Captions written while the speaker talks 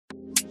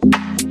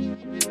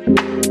Hello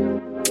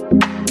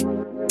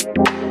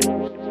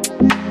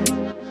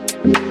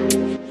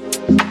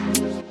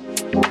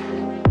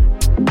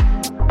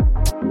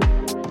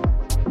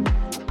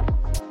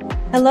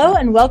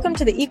and welcome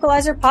to the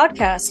Equalizer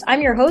podcast.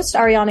 I'm your host,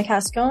 Ariana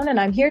Cascone, and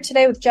I'm here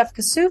today with Jeff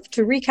Kassouf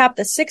to recap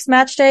the sixth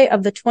match day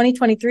of the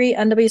 2023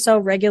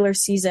 NWSL regular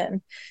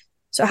season.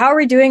 So how are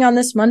we doing on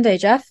this Monday,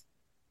 Jeff?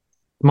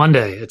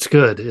 Monday, it's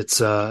good. It's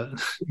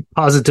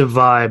positive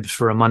vibes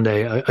for a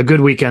Monday. A good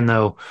weekend,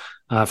 though,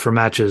 for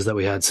matches that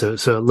we had. So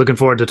looking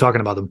forward to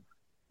talking about them.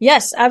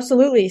 Yes,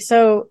 absolutely.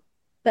 So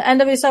the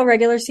NWSL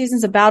regular season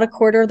is about a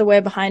quarter of the way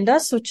behind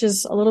us, which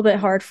is a little bit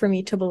hard for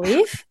me to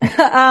believe.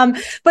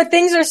 But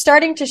things are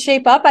starting to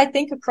shape up, I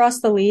think,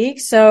 across the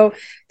league. So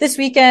this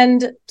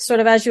weekend,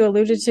 sort of as you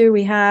alluded to,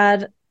 we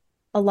had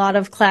a lot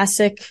of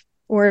classic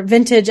or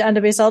vintage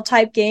NWSL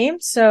type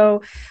games.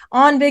 So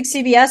on Big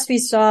CBS, we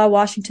saw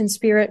Washington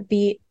Spirit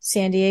beat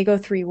San Diego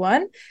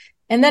 3-1.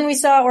 And then we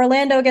saw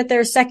Orlando get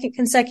their second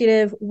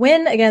consecutive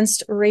win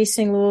against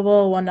Racing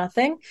Louisville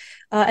 1-0.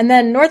 And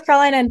then North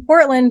Carolina and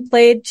Portland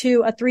played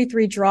to a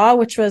 3-3 draw,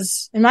 which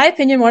was, in my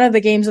opinion, one of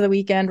the games of the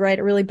weekend, right?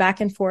 A really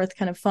back and forth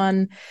kind of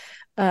fun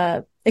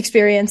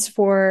experience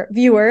for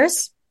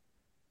viewers.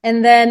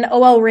 And then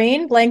OL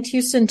Reign blanked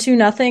Houston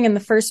 2-0 in the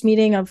first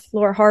meeting of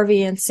Laura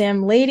Harvey and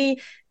Sam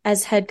Lady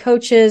as head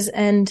coaches.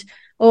 And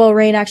OL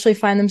Reign actually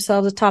find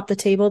themselves atop the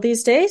table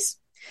these days.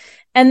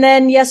 And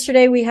then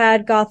yesterday we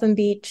had Gotham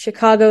beat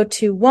Chicago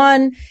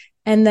 2-1.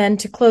 And then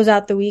to close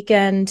out the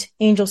weekend,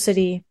 Angel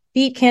City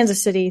beat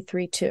Kansas City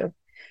 3-2,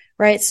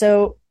 right?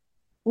 So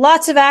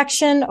lots of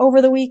action over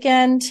the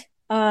weekend.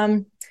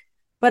 But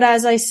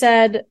as I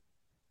said,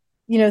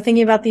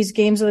 thinking about these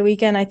games of the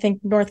weekend, I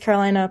think North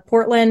Carolina,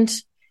 Portland,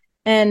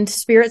 and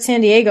Spirit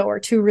San Diego are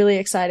two really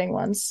exciting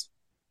ones.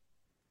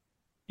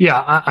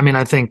 Yeah,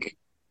 I think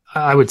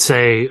I would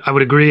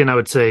agree. And I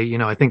would say,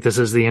 I think this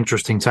is the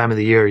interesting time of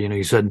the year.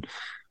 You said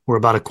we're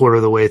about a quarter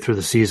of the way through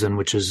the season,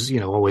 which is,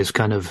 always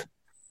kind of,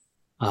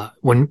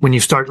 when you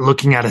start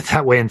looking at it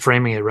that way and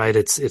framing it, right,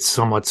 it's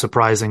somewhat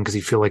surprising because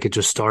you feel like it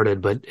just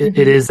started, but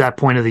it is that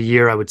point of the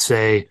year, I would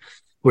say,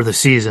 or the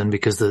season,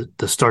 because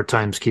the start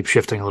times keep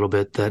shifting a little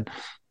bit that,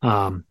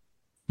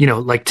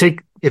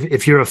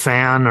 if you're a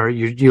fan or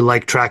you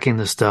like tracking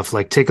this stuff,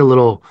 like take a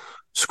little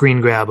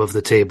screen grab of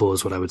the table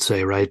is what I would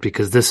say, right?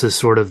 Because this is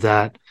sort of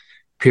that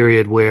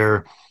period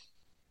where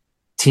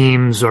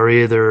teams are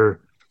either,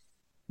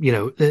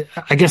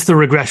 I guess the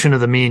regression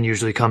of the mean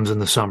usually comes in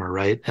the summer,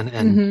 right? And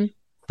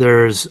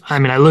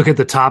I look at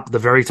the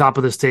very top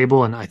of this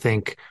table, and I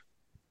think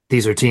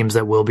these are teams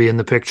that will be in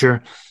the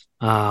picture.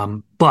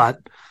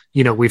 But,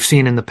 we've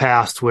seen in the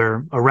past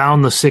where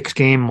around the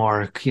 6-game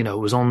mark,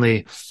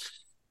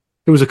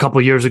 it was a couple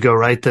of years ago,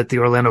 right, that the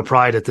Orlando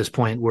Pride at this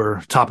point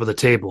were top of the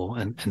table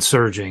and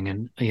surging.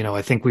 And,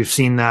 I think we've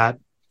seen that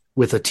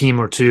with a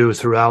team or two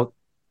throughout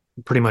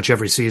pretty much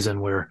every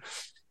season where,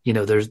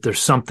 there's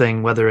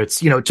something, whether it's,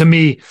 to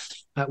me,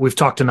 we've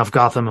talked enough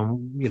Gotham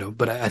and,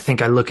 but I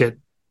think I look at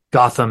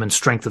Gotham and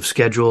strength of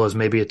schedule as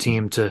maybe a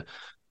team to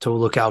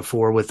look out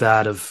for with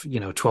that of,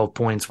 12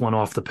 points, one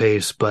off the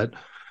pace. But,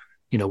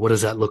 what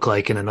does that look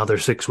like in another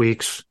 6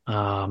 weeks?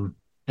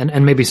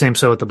 And maybe same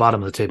so at the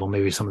bottom of the table.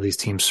 Maybe some of these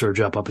teams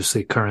surge up.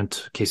 Obviously,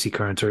 KC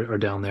Current are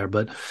down there.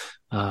 But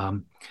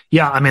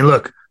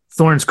look,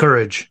 Thorne's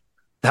Courage,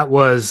 that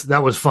was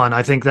fun.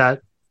 I think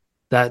that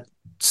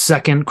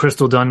second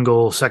Crystal Dunn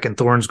goal, second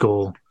Thorne's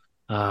goal,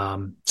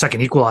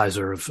 second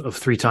equalizer of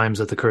 3 times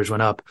that the Courage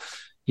went up,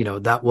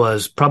 that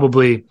was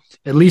probably,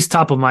 at least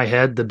top of my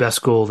head, the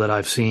best goal that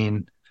I've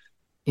seen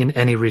in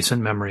any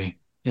recent memory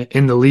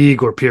in the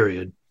league or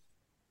period.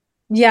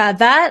 Yeah,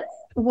 that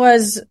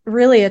was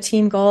really a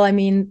team goal. I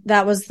mean,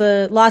 that was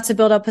lots of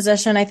build-up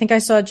possession. I think I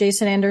saw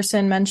Jason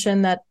Anderson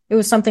mention that it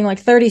was something like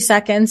 30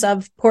 seconds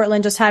of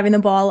Portland just having the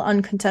ball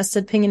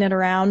uncontested, pinging it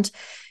around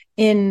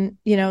in,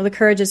 the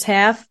Courage's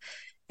half.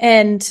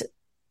 And,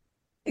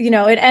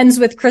 it ends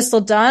with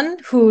Crystal Dunn,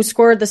 who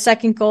scored the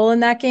second goal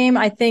in that game.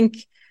 I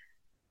think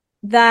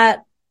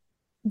that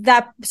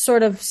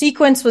sort of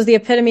sequence was the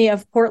epitome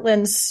of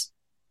Portland's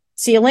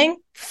ceiling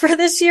for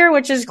this year,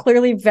 which is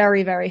clearly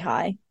very, very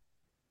high.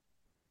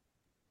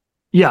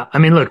 Yeah.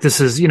 Look, this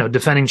is,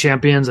 defending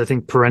champions. I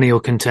think perennial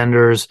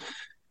contenders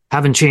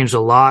haven't changed a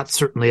lot,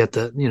 certainly at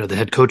the, the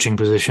head coaching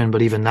position,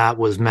 but even that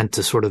was meant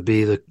to sort of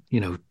be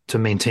to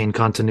maintain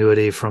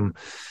continuity from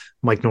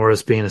Mike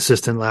Norris being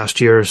assistant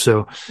last year.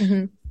 So,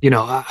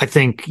 I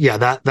think,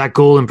 that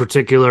goal in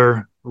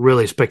particular,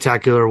 really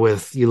spectacular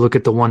with, you look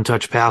at the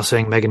one-touch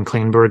passing, Megan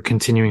Kleinberg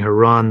continuing her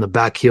run, the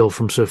back heel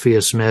from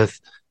Sophia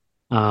Smith.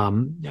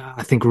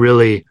 I think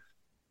really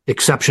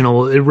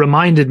exceptional. It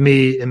reminded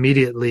me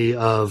immediately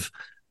of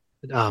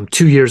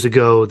 2 years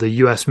ago, the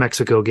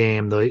U.S.-Mexico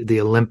game,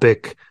 the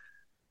Olympic,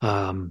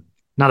 not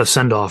a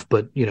send-off,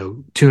 but,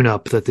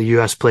 tune-up that the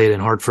U.S. played in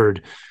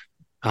Hartford,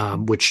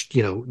 which,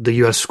 the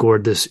U.S.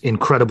 scored this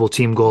incredible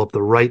team goal up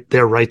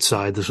their right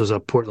side. This was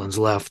up Portland's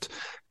left.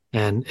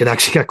 And it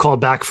actually got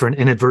called back for an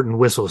inadvertent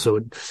whistle.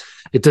 So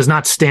it does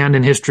not stand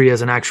in history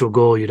as an actual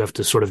goal. You'd have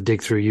to sort of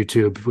dig through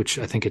YouTube, which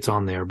I think it's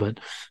on there, but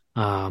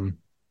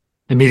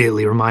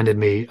immediately reminded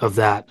me of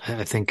that.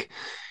 I think,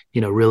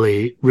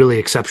 really, really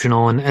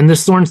exceptional. And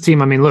this Thorns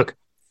team, I mean, look,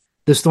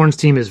 this Thorns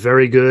team is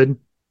very good.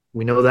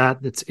 We know that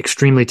it's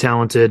extremely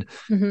talented.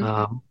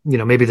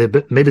 Maybe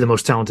the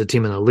most talented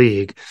team in the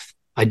league.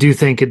 I do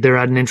think they're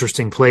at an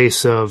interesting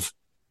place of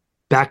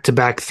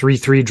back-to-back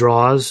 3-3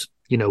 draws,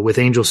 with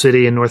Angel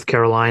City and North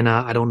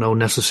Carolina. I don't know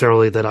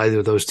necessarily that either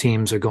of those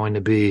teams are going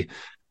to be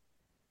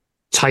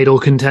title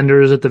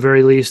contenders at the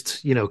very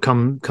least,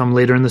 come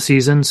later in the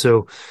season.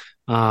 So,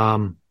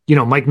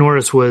 Mike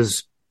Norris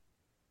was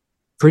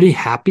pretty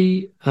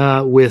happy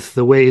with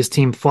the way his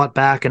team fought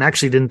back, and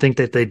actually didn't think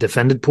that they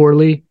defended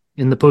poorly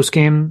in the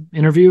post-game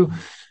interview,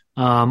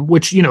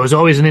 which, is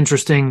always an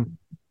interesting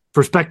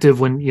perspective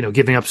when,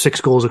 giving up 6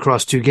 goals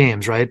across 2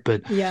 games, right?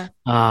 But yeah,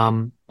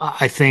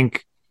 I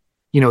think,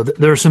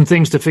 there are some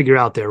things to figure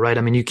out there, right?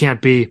 I mean, you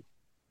can't be,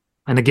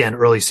 and again,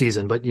 early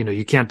season, but,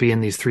 you can't be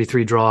in these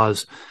 3-3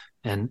 draws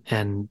and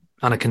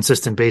on a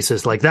consistent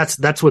basis. Like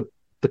that's what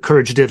the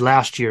Courage did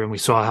last year, and we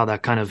saw how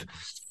that kind of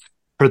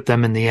hurt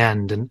them in the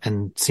end,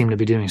 and seem to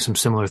be doing some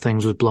similar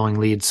things with blowing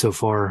leads so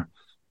far,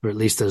 or at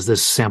least as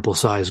this sample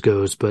size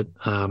goes. But,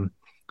 I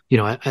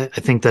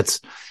think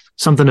that's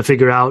something to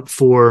figure out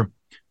for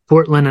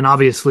Portland. And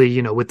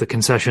obviously, with the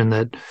concession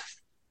that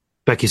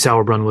Becky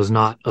Sauerbrunn was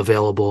not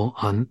available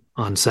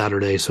on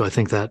Saturday. So I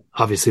think that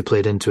obviously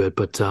played into it.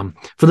 But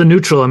for the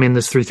neutral, I mean,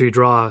 this 3-3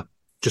 draw,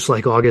 just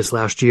like August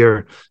last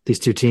year, these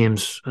two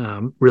teams,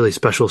 really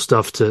special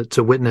stuff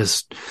to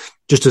witness,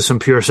 just as some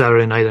pure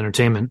Saturday night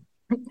entertainment.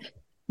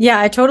 Yeah,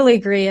 I totally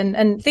agree.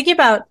 And thinking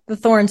about the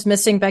Thorns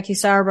missing Becky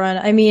Sauerbrunn,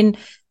 I mean,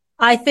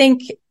 I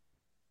think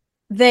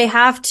they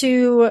have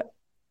to,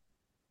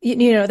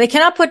 they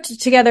cannot put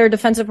together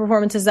defensive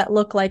performances that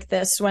look like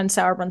this when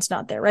Sauerbrunn's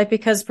not there, right?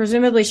 Because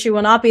presumably she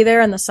will not be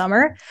there in the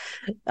summer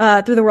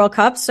through the World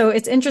Cup. So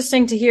it's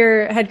interesting to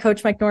hear head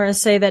coach Mike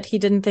Norris say that he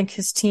didn't think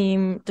his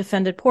team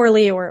defended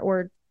poorly,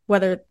 or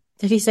whether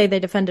did he say they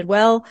defended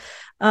well?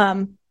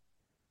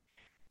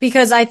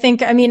 Because I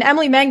think,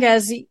 Emily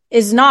Menges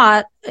is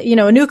not,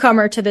 a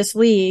newcomer to this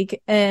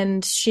league,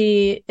 and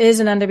she is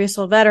an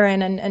NWSL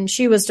veteran, and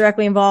she was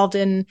directly involved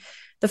in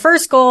the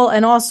first goal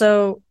and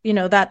also,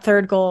 that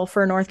third goal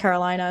for North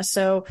Carolina.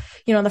 So,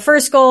 the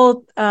first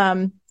goal,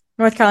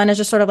 North Carolina is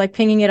just sort of like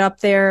pinging it up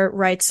their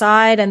right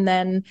side, and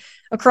then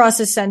a cross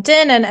is sent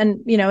in,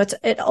 and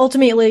it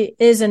ultimately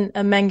isn't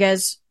a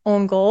Menges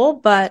own goal,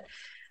 but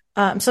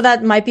so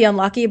that might be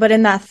unlucky. But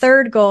in that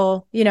third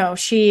goal,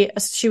 she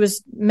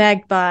was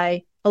megged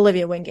by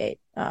Olivia Wingate,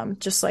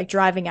 just like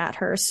driving at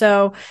her.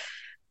 So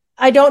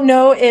I don't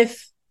know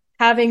if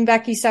having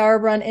Becky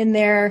Sauerbrunn in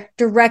there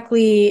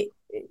directly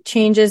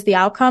changes the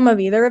outcome of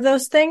either of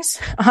those things,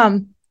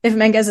 if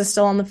Menges is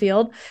still on the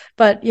field.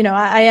 But,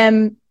 I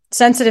am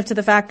sensitive to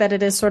the fact that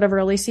it is sort of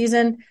early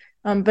season.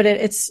 But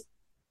it's,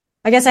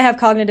 I guess I have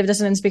cognitive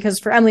dissonance because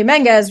for Emily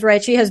Menges,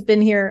 right, she has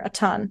been here a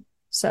ton.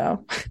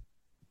 So.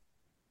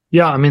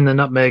 Yeah, the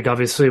nutmeg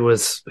obviously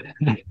was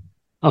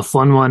a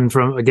fun one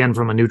from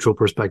a neutral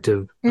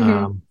perspective.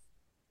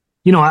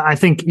 Mm-hmm. I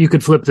think you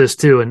could flip this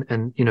too,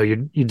 and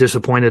you're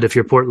disappointed if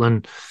you're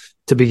Portland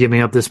to be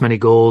giving up this many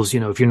goals.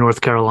 If you're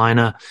North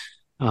Carolina,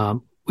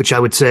 which I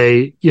would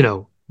say,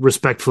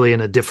 respectfully,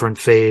 in a different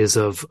phase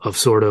of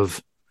sort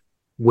of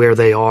where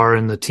they are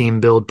in the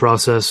team build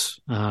process,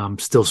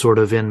 still sort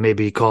of in,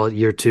 maybe call it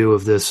year 2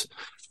 of this,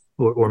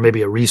 or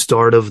maybe a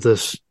restart of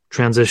this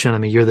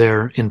transition. You're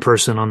there in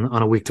person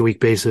on a week-to-week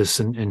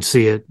basis and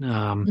see it.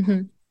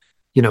 Mm-hmm.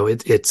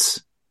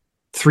 It's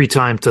 3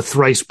 times to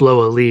thrice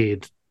blow a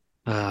lead,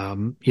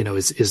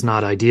 is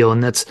not ideal.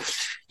 And that's,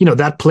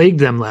 that plagued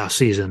them last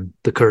season,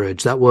 the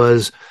Courage. That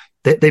was,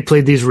 they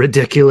played these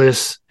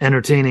ridiculous,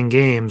 entertaining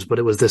games, but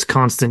it was this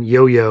constant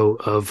yo-yo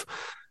of,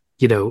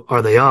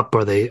 are they up?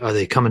 Are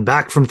they coming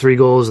back from 3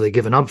 goals? Are they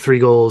giving up 3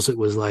 goals? It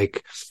was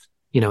like,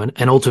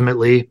 and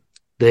ultimately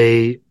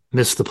they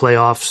missed the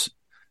playoffs,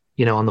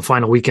 on the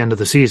final weekend of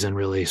the season,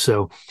 really.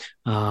 So,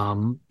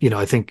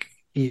 I think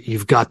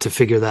you've got to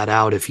figure that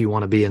out if you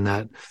want to be in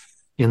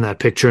that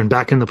picture and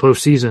back in the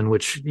postseason,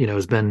 which,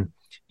 has been,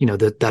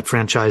 that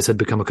franchise had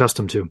become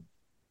accustomed to.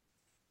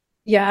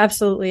 Yeah,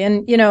 absolutely.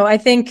 And, I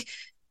think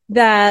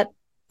that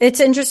it's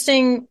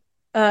interesting,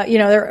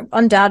 they're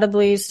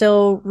undoubtedly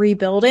still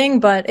rebuilding,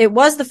 but it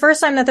was the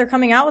first time that they're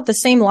coming out with the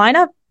same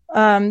lineup,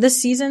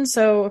 this season.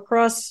 So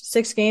across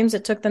 6 games,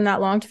 it took them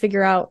that long to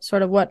figure out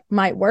sort of what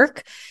might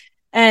work.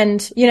 And,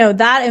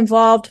 that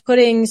involved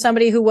putting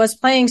somebody who was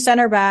playing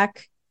center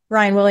back,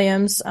 Ryan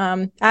Williams,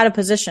 out of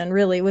position,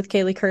 really, with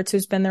Kaylee Kurtz,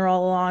 who's been there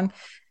all along,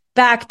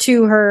 back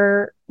to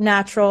her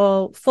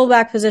natural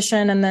fullback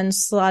position, and then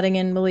slotting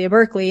in Malia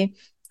Berkeley,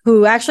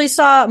 who actually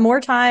saw more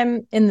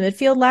time in the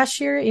midfield last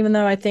year, even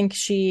though I think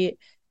she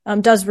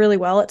does really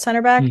well at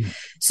center back.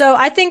 So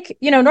I think,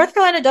 North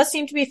Carolina does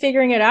seem to be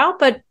figuring it out,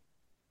 but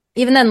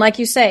even then, like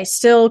you say,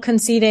 still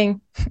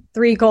conceding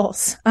 3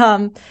 goals.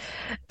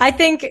 I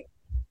think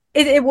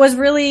it was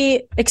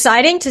really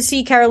exciting to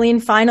see Caroline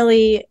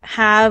finally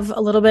have a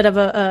little bit of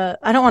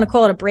I don't want to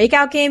call it a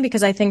breakout game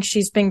because I think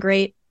she's been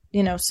great,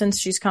 since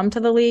she's come to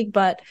the league,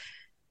 but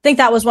I think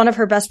that was one of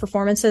her best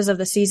performances of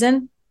the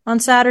season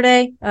on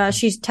Saturday.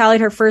 She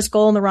tallied her first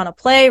goal in the run of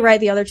play, right?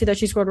 The other two that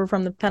she scored were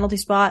from the penalty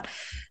spot.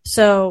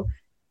 So,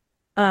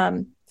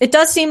 it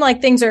does seem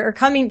like things are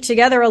coming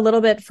together a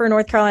little bit for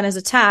North Carolina's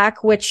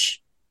attack, which,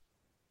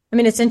 I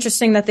mean, it's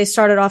interesting that they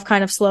started off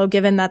kind of slow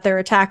given that their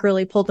attack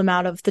really pulled them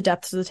out of the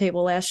depths of the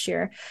table last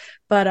year.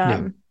 But,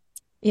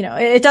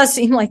 it does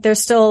seem like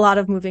there's still a lot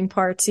of moving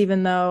parts,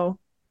 even though,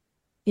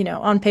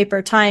 on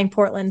paper, tying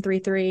Portland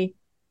 3-3.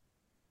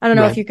 I don't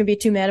know if you can be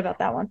too mad about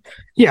that one.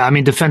 Yeah, I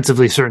mean,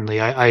 defensively, certainly,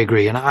 I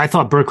agree. And I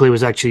thought Berkeley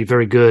was actually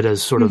very good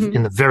as sort of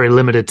in the very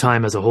limited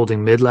time as a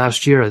holding mid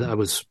last year. I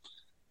was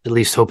at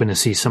least hoping to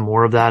see some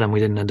more of that, and we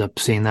didn't end up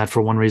seeing that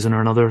for one reason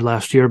or another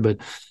last year. But,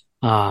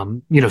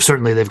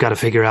 certainly they've got to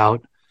figure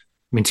out.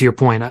 I mean, to your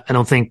point,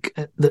 I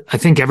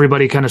think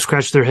everybody kind of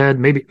scratched their head.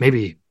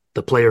 Maybe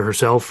the player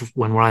herself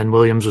when Ryan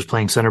Williams was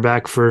playing center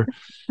back for,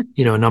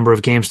 a number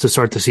of games to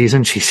start the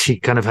season. She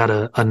kind of had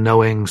a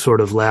knowing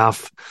sort of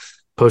laugh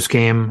post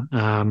game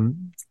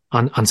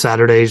on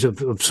Saturdays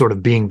of sort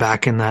of being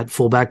back in that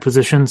fullback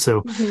position.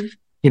 So,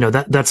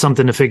 that's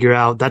something to figure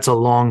out. That's a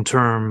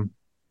long-term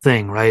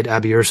thing, right?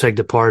 Abby Erceg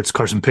departs,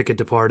 Carson Pickett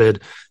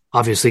departed.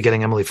 Obviously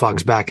getting Emily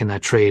Fox back in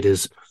that trade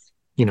is,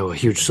 a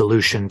huge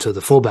solution to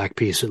the fullback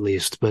piece at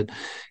least. But,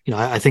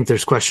 I think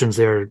there's questions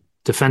there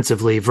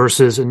defensively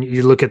versus, and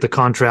you look at the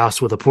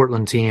contrast with a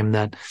Portland team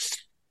that,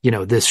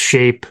 this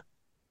shape,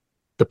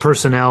 the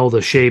personnel,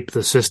 the shape,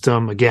 the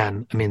system,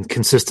 again, I mean,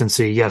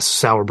 consistency, yes,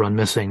 Sauerbrunn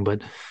missing,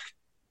 but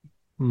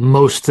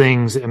most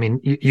things, I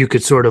mean, you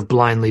could sort of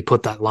blindly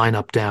put that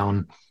lineup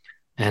down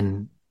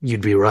and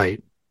you'd be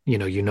right.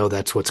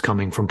 That's what's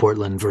coming from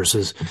Portland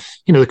versus,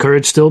 the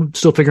Courage still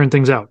figuring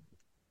things out.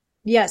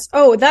 Yes.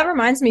 Oh, that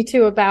reminds me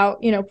too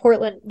about,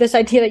 Portland, this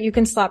idea that you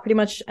can slot pretty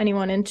much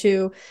anyone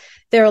into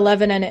their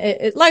 11 and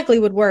it likely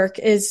would work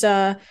is,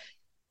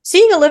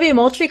 seeing Olivia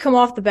Moultrie come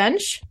off the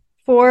bench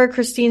for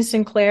Christine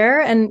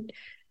Sinclair. And,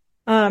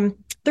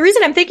 the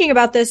reason I'm thinking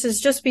about this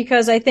is just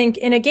because I think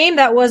in a game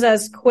that was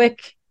as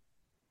quick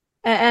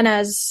and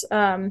as,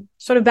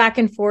 sort of back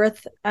and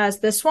forth as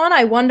this one,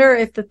 I wonder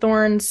if the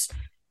Thorns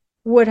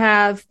would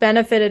have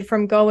benefited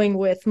from going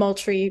with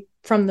Moultrie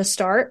from the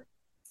start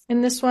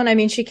in this one. I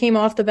mean, she came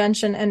off the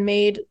bench and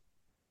made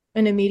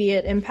an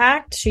immediate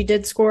impact. She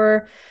did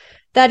score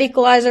that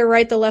equalizer,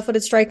 right? The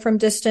left-footed strike from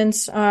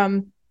distance.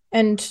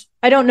 And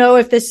I don't know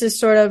if this is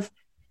sort of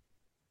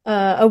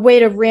a way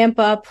to ramp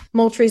up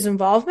Moultrie's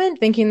involvement,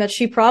 thinking that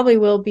she probably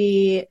will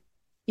be,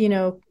 in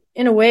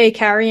a way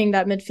carrying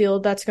that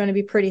midfield that's going to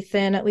be pretty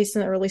thin, at least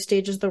in the early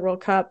stages of the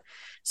World Cup.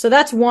 So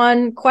that's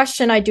one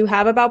question I do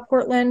have about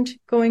Portland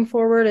going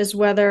forward is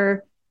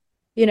whether,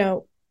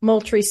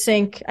 Moultrie,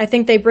 Sink, I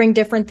think they bring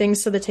different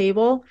things to the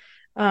table.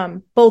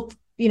 Both,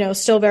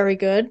 still very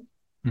good,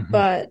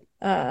 but,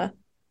 I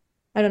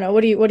don't know.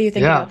 What do you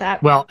think about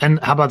that? Well, and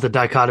how about the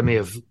dichotomy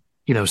of,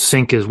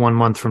 Sink is 1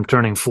 month from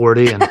turning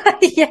 40 and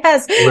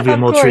yes, Olivia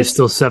Moultrie is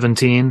still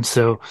 17.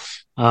 So,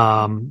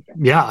 I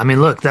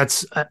mean, look,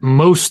 that's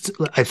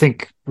I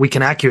think we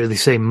can accurately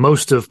say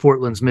most of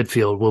Portland's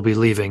midfield will be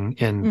leaving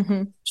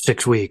in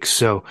 6 weeks.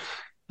 So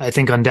I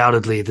think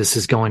undoubtedly this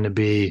is going to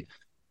be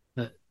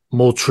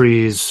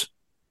Moultrie's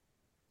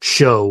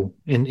show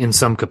in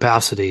some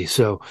capacity.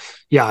 So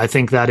I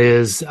think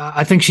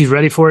I think she's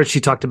ready for it. She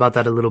talked about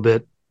that a little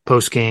bit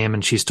post game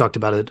and she's talked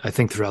about it, I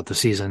think, throughout the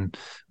season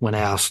when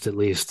asked at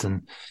least.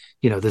 And,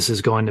 this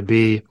is going to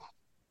be,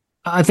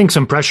 I think,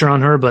 some pressure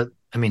on her, but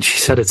I mean, she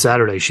said it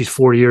Saturday, she's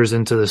 4 years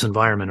into this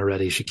environment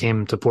already. She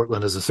came to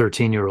Portland as a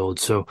 13-year-old.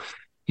 So,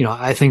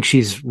 I think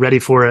she's ready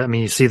for it. I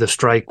mean, you see the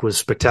strike was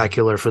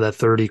spectacular for that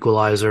third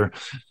equalizer.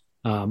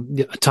 A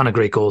ton of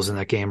great goals in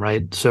that game,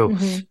 right? So,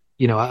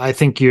 I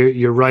think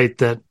you're right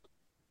that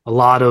a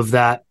lot of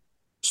that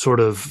sort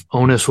of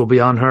onus will be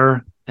on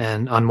her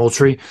and on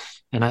Moultrie.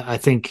 And I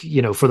think,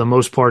 for the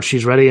most part,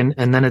 she's ready. And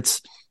then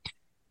it's,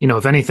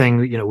 if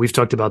anything, we've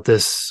talked about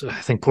this.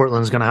 I think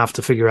Portland's going to have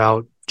to figure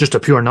out just a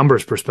pure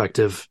numbers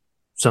perspective,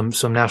 some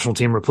national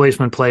team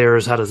replacement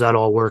players. How does that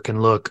all work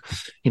and look?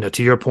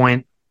 To your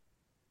point,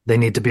 they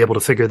need to be able to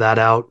figure that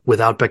out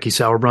without Becky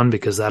Sauerbrunn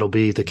because that'll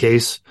be the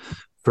case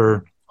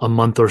for a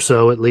month or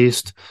so at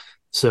least.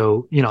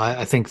 So,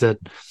 I think that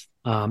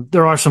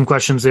there are some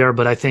questions there,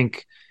 but I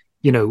think,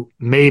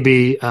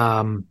 maybe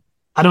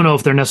I don't know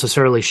if they're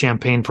necessarily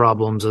champagne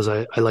problems, as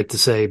I like to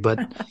say, but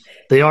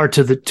they are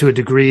to a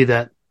degree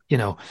that,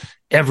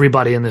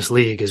 everybody in this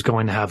league is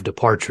going to have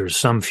departures,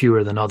 some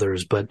fewer than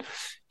others. But,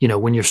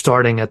 when you're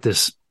starting at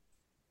this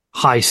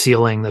high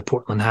ceiling that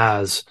Portland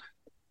has,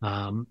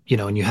 and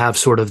you have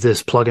sort of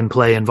this plug and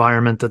play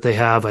environment that they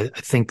have, I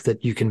think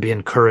that you can be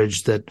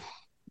encouraged that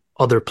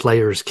other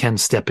players can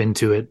step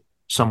into it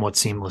somewhat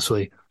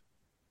seamlessly.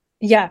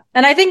 Yeah.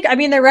 And I think,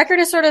 their record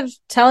is sort of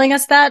telling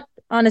us that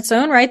on its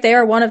own, right? They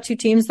are one of two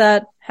teams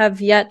that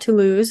have yet to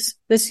lose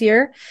this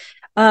year.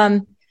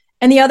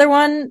 And the other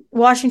one,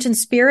 Washington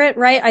Spirit,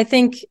 right? I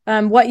think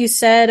what you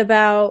said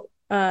about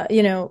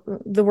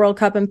the World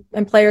Cup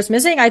and players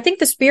missing, I think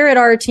the Spirit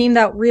are a team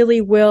that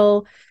really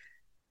will,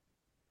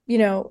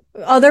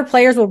 other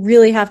players will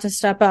really have to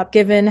step up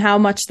given how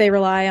much they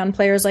rely on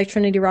players like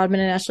Trinity Rodman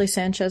and Ashley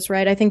Sanchez,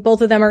 right? I think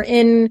both of them are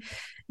in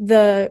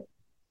the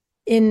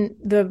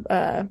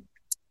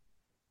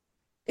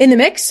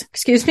mix,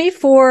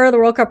 for the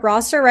World Cup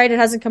roster, right? It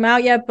hasn't come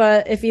out yet,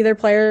 but if either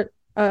player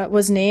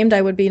was named,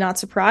 I would be not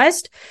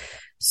surprised.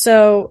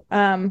 So,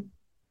 I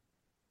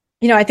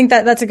think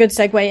that's a good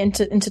segue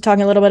into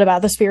talking a little bit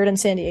about the Spirit in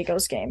San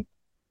Diego's game.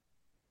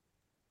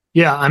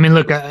 Yeah, I mean,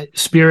 look,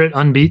 Spirit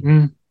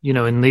unbeaten,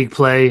 in league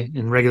play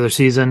in regular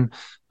season,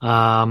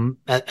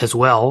 as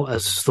well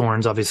as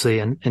Thorns, obviously,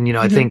 and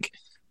I think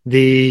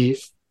the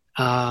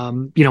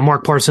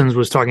Mark Parsons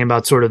was talking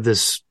about sort of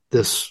this.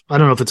 I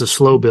don't know if it's a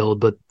slow build,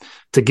 but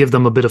to give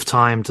them a bit of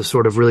time to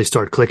sort of really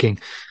start clicking.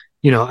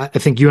 I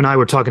think you and I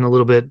were talking a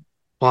little bit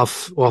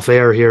off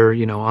air here,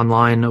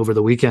 online over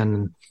the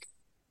weekend.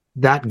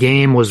 That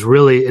game was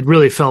it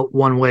really felt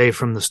one way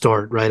from the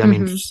start, right? I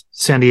mean,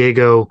 San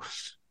Diego,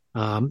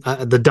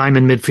 the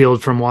diamond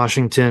midfield from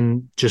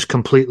Washington just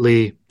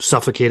completely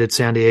suffocated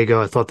San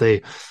Diego. I thought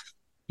they,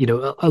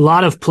 a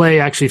lot of play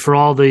actually for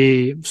all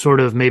the sort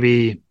of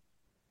maybe,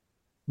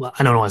 well,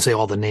 I don't want to say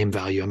all the name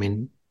value. I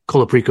mean,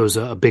 Colaprico's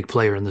a big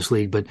player in this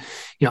league, but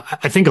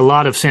I think a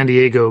lot of San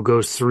Diego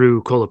goes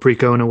through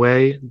Colaprico in a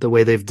way, the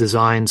way they've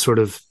designed sort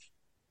of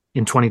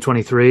in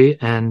 2023,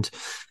 and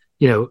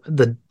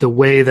the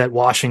way that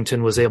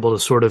Washington was able to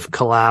sort of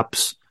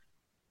collapse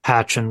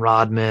Hatch and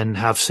Rodman,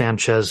 have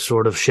Sanchez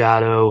sort of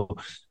shadow.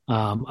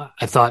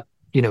 I thought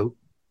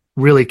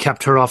really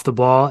kept her off the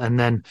ball, and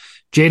then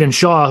Jaden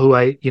Shaw, who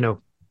I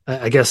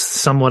guess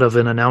somewhat of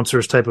an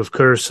announcer's type of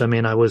curse. I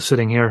mean, I was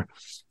sitting here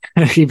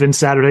even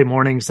Saturday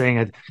morning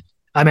saying,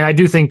 I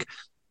do think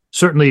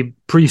certainly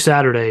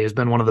pre-Saturday has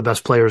been one of the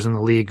best players in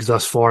the league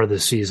thus far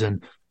this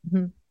season.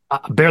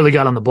 Barely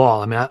got on the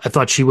ball. I mean, I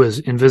thought she was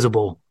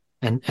invisible,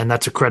 and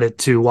that's a credit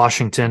to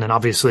Washington, and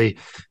obviously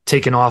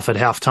taken off at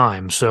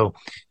halftime. So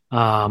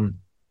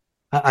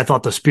I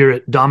thought the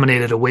Spirit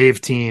dominated a Wave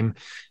team,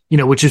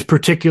 which is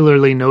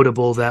particularly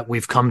notable that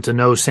we've come to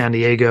know San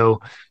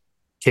Diego,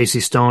 Casey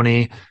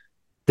Stoney,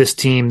 this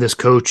team, this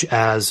coach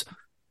as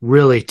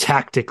really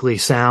tactically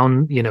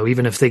sound,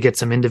 even if they get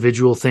some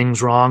individual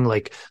things wrong,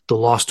 like the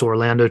loss to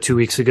Orlando 2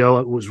 weeks ago,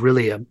 it was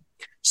really a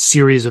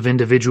series of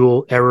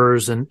individual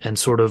errors and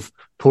sort of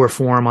poor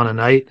form on a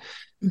night.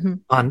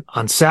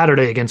 On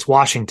Saturday against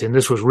Washington,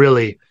 this was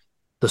really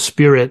the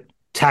Spirit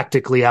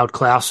tactically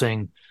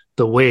outclassing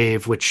the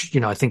Wave, which,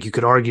 I think you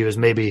could argue is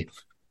maybe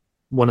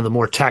one of the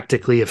more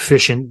tactically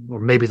efficient, or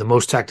maybe the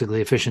most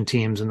tactically efficient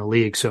teams in the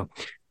league. So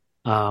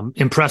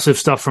impressive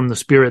stuff from the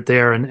Spirit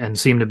there, and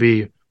seem to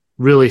be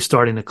really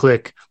starting to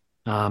click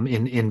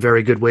in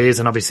very good ways.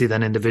 And obviously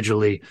then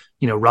individually,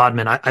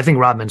 Rodman, I think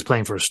Rodman's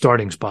playing for a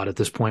starting spot at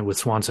this point with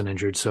Swanson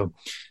injured. So,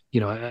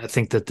 I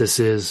think that this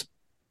is,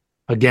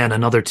 again,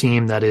 another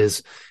team that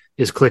is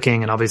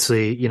clicking, and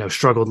obviously,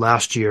 struggled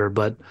last year,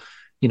 but,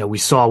 we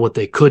saw what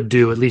they could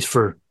do, at least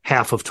for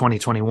half of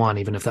 2021,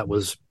 even if that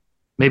was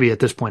maybe at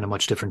this point a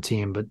much different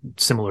team, but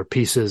similar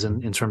pieces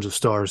in terms of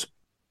stars.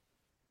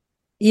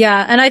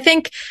 Yeah. And I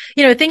think,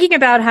 thinking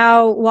about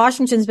how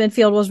Washington's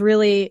midfield was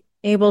really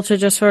able to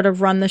just sort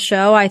of run the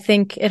show, I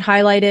think it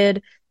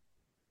highlighted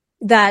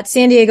that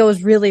San Diego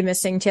was really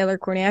missing Taylor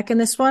Kornieck in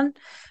this one.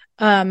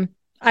 I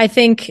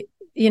think,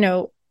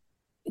 I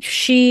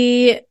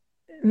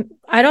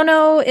don't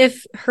know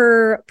if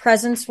her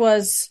presence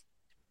was,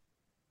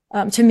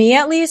 to me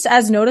at least,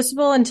 as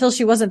noticeable until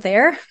she wasn't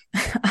there.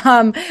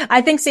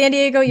 I think San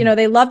Diego,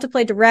 they love to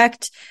play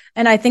direct,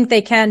 and I think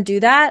they can do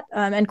that.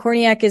 And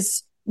Kornieck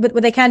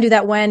but they can do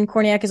that when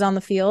Kornieck is on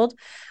the field.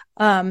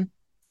 And,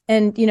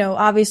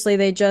 obviously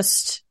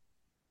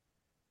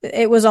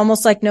it was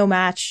almost like no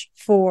match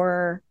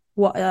for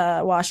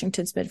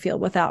Washington's midfield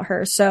without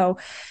her. So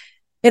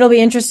it'll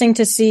be interesting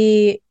to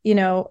see,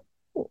 how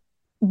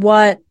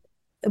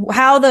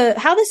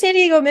the San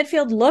Diego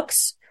midfield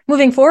looks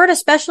moving forward,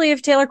 especially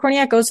if Taylor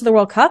Kornieck goes to the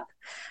World Cup.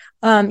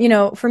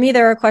 For me,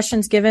 there are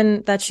questions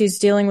given that she's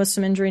dealing with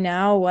some injury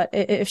now,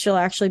 if she'll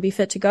actually be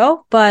fit to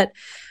go. But,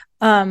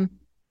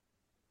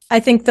 I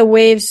think the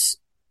Waves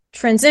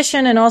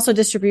transition and also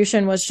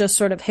distribution was just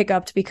sort of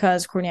hiccuped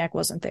because Kornieck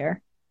wasn't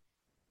there.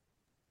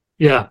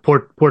 Yeah,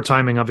 poor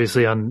timing,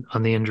 obviously, on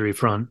the injury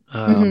front.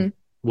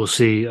 We'll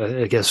see.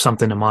 I guess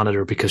something to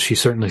monitor, because she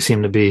certainly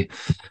seemed to be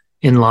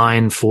in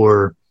line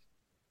for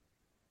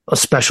a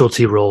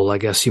specialty role, I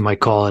guess you might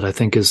call it. I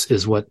think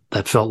is what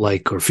that felt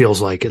like, or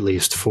feels like, at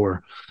least,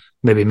 for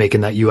maybe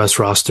making that U.S.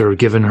 roster,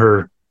 given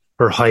her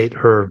height,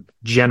 her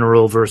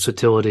general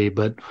versatility.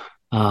 But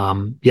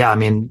yeah, I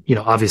mean,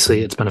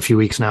 obviously it's been a few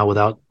weeks now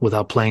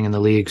without playing in the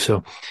league.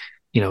 So,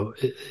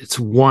 it's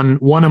one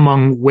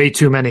among way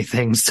too many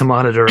things to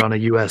monitor on a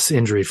U.S.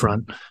 injury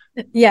front.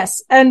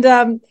 Yes.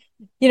 And,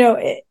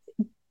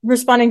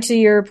 responding to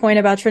your point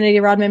about Trinity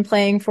Rodman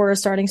playing for a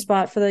starting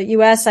spot for the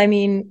U.S., I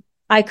mean,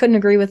 I couldn't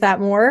agree with that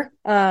more.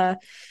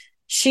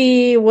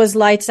 She was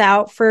lights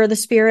out for the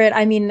Spirit.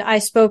 I mean, I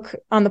spoke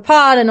on the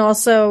pod and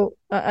also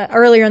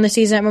earlier in the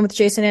season, I went with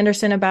Jason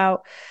Anderson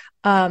about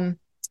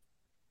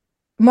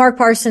Mark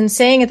Parsons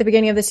saying at the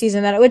beginning of the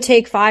season that it would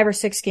take 5 or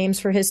 6 games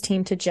for his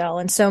team to gel.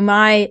 And so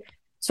my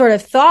sort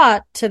of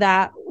thought to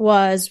that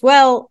was,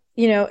 well,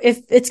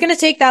 if it's going to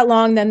take that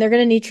long, then they're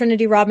going to need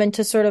Trinity Rodman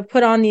to sort of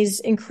put on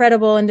these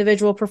incredible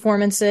individual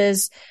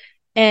performances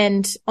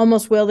and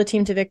almost will the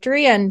team to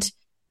victory. And,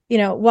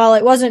 while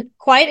it wasn't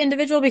quite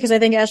individual, because I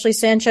think Ashley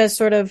Sanchez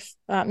sort of,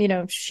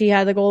 she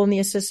had the goal and the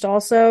assist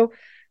also.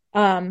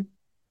 I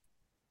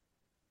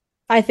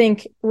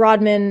think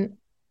Rodman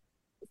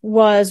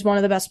was one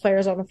of the best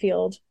players on the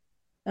field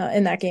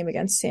in that game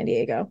against San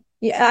Diego.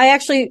 Yeah, I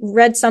actually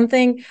read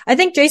something. I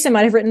think Jason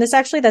might have written this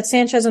actually, that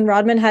Sanchez and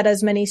Rodman had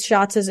as many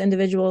shots as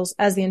individuals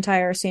as the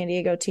entire San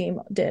Diego team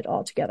did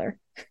all together.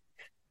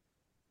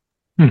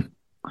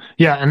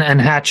 Yeah, and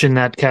Hatch in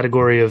that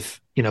category of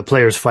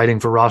players fighting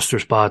for roster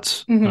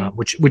spots,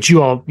 which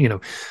you all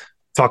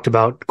talked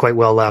about quite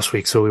well last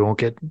week, so we won't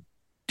get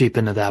deep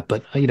into that.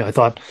 But I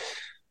thought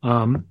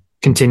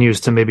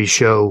continues to maybe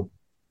show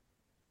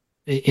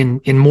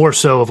in more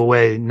so of a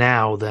way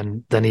now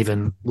than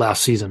even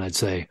last season. I'd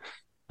say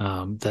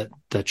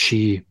that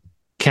she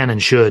can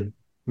and should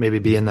maybe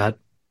be in that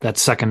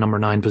second number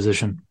 9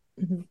 position.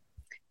 Mm-hmm.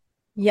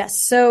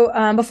 Yes.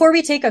 So before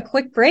we take a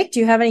quick break, do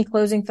you have any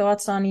closing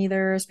thoughts on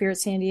either Spirit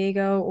San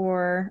Diego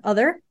or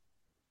other?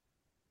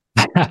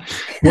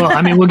 Well,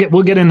 I mean,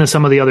 we'll get into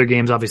some of the other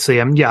games,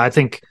 obviously. I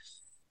think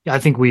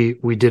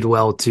we did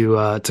well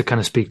to kind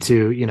of speak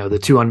to the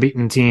 2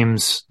 unbeaten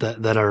teams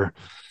that are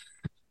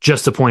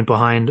just a point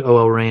behind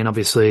OL Reign,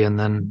 obviously, and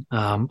then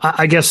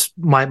I guess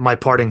my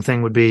parting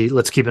thing would be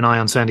let's keep an eye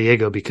on San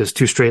Diego, because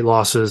 2 straight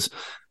losses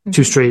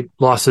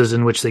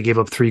in which they gave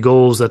up 3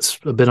 goals. That's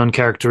a bit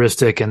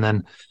uncharacteristic. And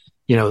then,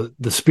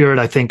 the Spirit,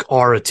 I think,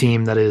 are a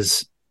team that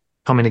is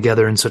coming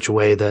together in such a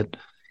way that,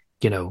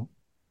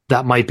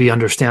 that might be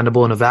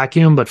understandable in a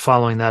vacuum, but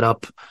following that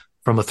up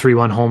from a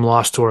 3-1 home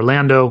loss to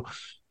Orlando,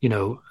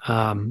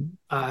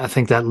 I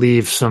think that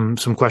leaves some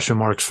question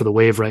marks for the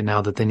Wave right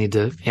now that they need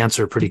to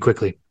answer pretty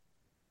quickly.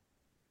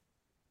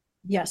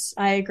 Yes,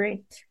 I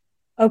agree.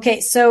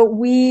 Okay, so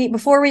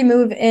before we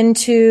move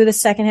into the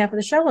second half of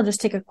the show, we'll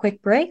just take a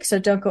quick break. So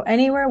don't go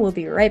anywhere. We'll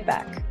be right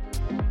back.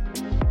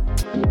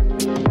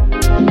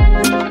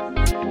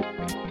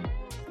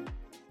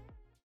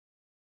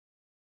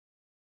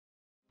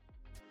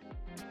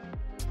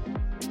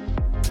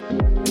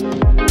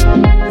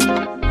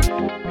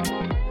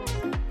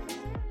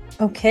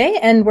 Okay,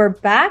 and we're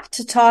back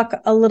to talk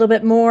a little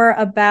bit more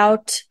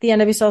about the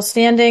NWSL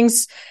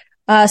standings.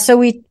 So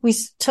we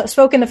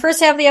spoke in the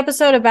first half of the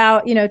episode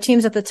about,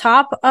 teams at the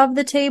top of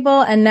the table.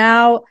 And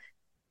now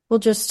we'll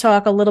just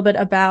talk a little bit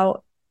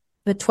about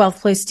the 12th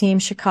place team,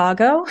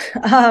 Chicago.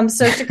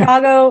 So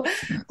Chicago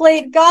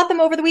played Gotham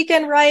over the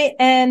weekend, right?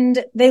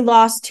 And they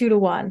lost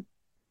 2-1.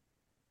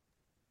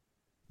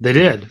 They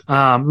did.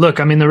 Look,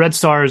 I mean, the Red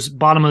Stars,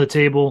 bottom of the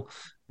table,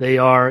 they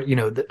are,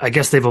 I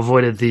guess they've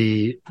avoided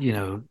the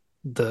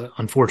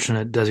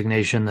unfortunate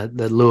designation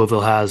that Louisville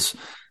has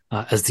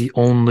as the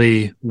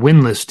only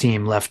winless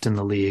team left in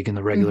the league in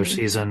the regular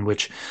season,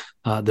 which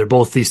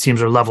these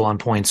teams are level on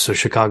points. So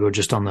Chicago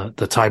just on the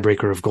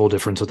tiebreaker of goal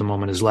difference at the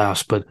moment is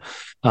last, but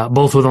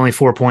both with only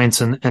 4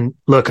 points. And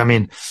look, I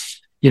mean,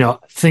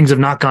 things have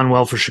not gone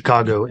well for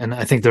Chicago. And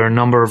I think there are a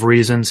number of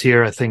reasons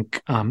here. I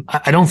think,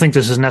 I don't think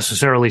this is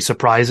necessarily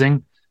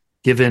surprising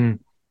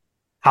given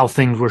how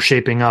things were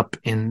shaping up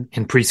in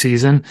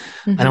preseason.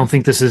 I don't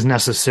think this is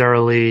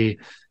necessarily,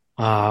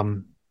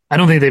 I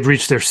don't think they've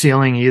reached their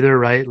ceiling either,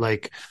 right?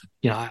 Like,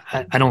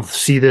 I don't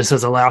see this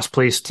as a last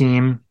place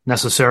team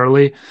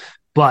necessarily,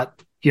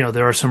 but,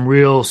 there are some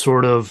real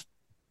sort of,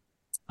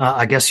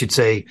 I guess you'd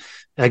say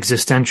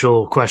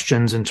existential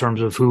questions in terms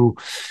of who,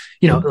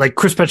 like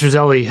Chris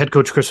Petruzzelli, head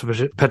coach Chris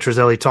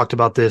Petruzzelli talked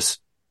about this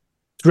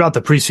throughout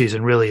the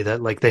preseason, really,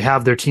 that like they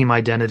have their team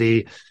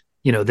identity.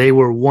 They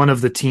were one of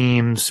the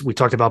teams. We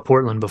talked about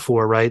Portland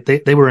before, right?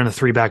 They were in a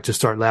 3-back to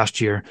start last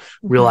year,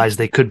 realized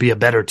they could be a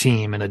better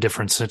team in a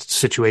different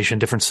situation,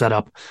 different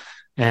setup.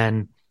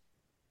 And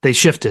they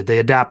shifted, they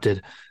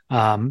adapted.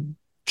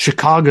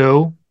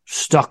 Chicago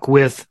stuck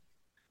with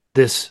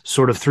this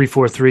sort of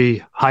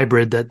 3-4-3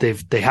 hybrid that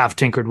they have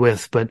tinkered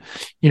with, but,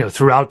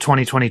 throughout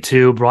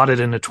 2022, brought it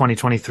into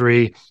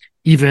 2023,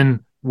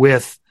 even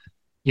with,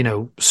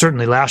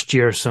 certainly last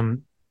year,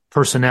 some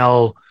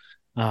personnel,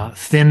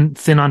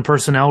 thin on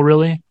personnel,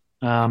 really.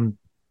 And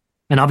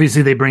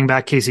obviously they bring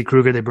back Casey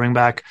Kruger, they bring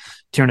back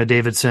Tierna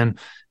Davidson,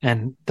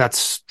 and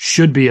that's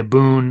should be a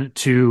boon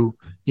to,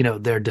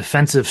 their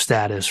defensive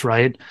status,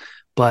 right?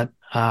 But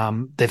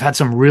they've had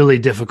some really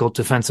difficult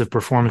defensive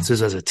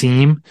performances as a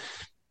team.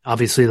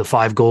 Obviously the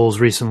 5 goals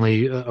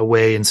recently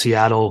away in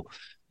Seattle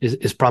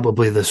is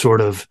probably the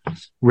sort of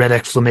red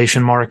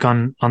exclamation mark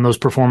on those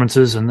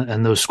performances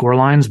and those score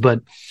lines.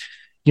 But,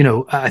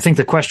 I think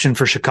the question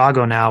for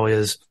Chicago now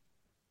is,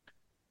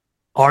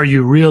 are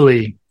you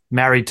really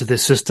married to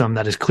this system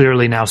that is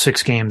clearly now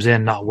 6 games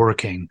in, not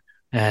working.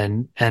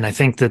 And I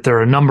think that there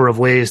are a number of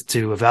ways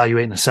to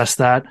evaluate and assess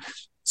that.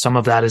 Some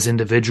of that is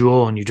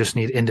individual, and you just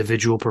need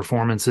individual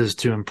performances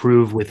to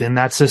improve within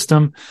that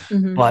system.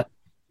 Mm-hmm. But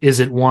is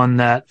it one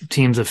that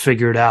teams have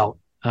figured out?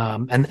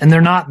 And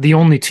they're not the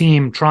only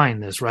team trying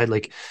this, right?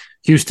 Like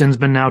Houston's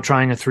been now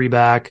trying a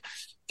 3-back,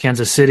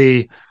 Kansas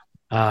City,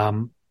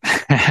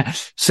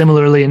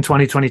 similarly in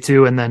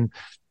 2022, and then,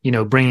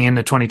 bringing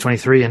into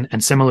 2023.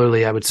 And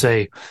similarly, I would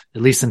say,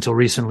 at least until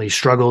recently,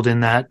 struggled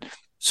in that.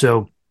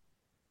 So,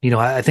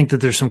 I think that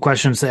there's some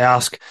questions to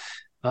ask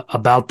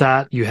about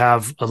that. You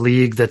have a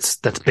league that's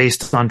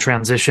based on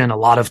transition. A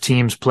lot of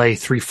teams play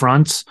 3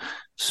 fronts.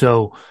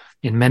 So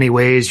in many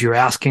ways, you're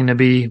asking to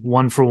be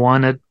 1 for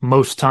 1 at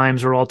most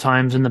times or all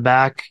times in the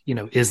back.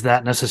 Is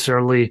that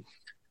necessarily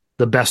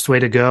the best way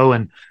to go?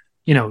 And,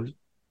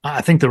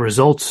 I think the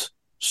results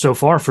so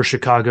far for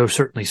Chicago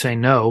certainly say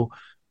no.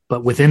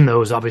 But within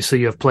those, obviously,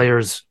 you have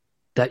players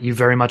that you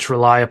very much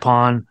rely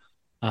upon,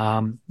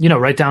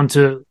 right down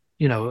to,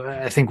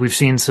 I think we've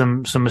seen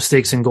some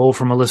mistakes in goal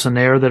from Alyssa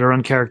Nair that are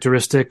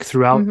uncharacteristic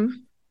throughout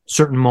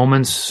certain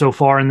moments so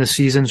far in the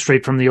season,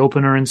 straight from the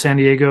opener in San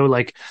Diego.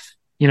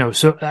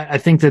 So I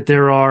think that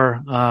there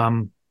are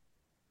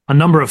a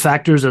number of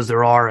factors, as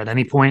there are at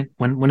any point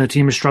when a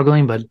team is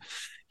struggling. But,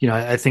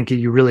 I think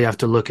you really have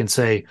to look and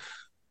say,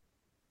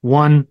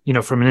 one,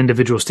 from an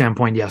individual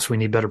standpoint, yes, we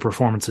need better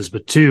performances.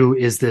 But 2,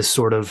 is this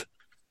sort of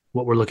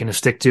what we're looking to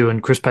stick to?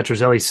 And Chris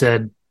Petrozelli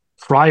said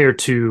prior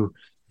to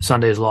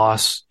Sunday's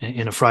loss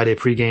in a Friday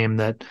pregame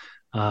that,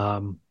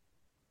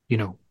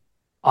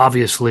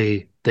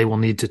 obviously they will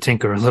need to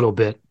tinker a little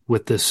bit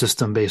with this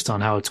system based on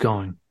how it's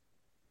going.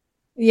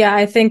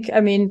 Yeah,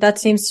 that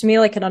seems to me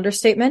like an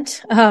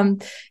understatement.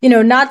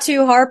 Not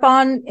to harp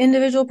on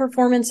individual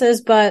performances,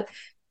 but,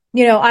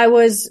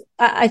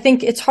 I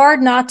think it's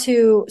hard not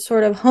to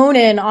sort of hone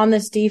in on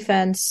this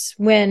defense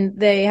when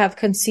they have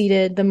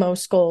conceded the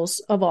most goals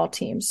of all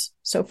teams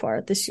so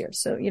far this year.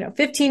 So,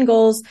 15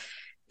 goals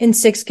in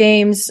 6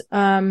 games.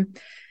 And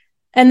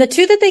the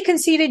 2 that they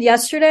conceded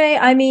yesterday,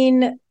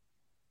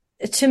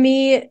 to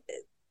me,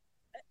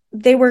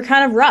 they were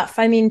kind of rough.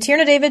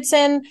 Tierna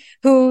Davidson,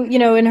 who,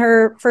 in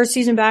her first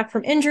season back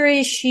from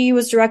injury, she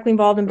was directly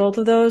involved in both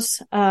of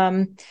those.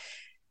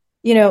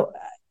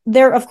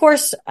 There, of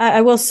course,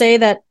 I will say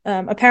that,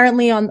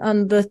 apparently on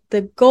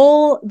the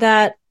goal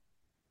that,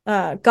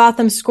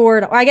 Gotham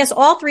scored, or I guess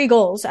all 3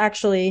 goals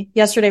actually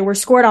yesterday were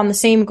scored on the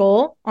same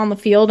goal on the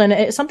field. And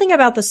it's something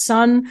about the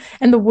sun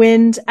and the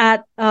wind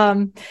at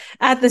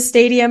the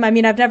stadium. I've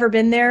never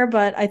been there,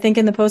 but I think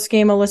in the post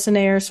game, Alyssa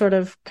Nair sort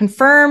of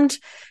confirmed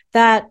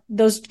that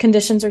those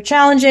conditions are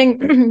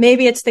challenging.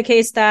 Maybe it's the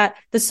case that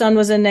the sun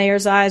was in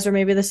Nair's eyes, or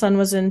maybe the sun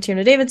was in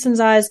Tierna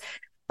Davidson's eyes.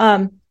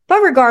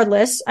 But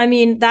regardless,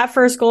 that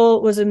first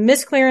goal was a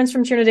misclearance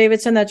from Tierna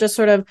Davidson that just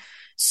sort of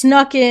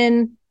snuck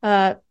in,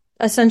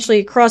 essentially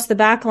across the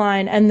back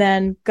line, and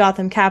then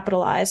Gotham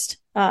capitalized.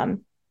 That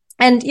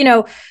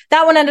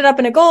one ended up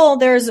in a goal.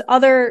 There's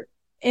other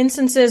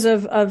instances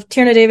of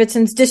Tierna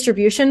Davidson's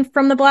distribution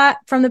from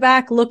the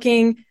back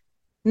looking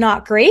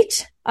not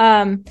great.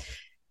 That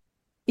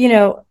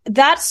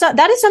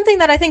is something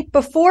that I think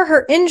before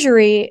her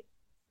injury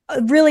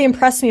really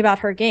impressed me about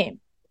her game,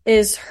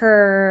 is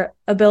her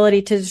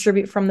ability to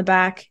distribute from the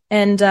back.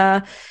 And,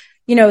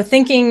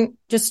 thinking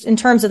just in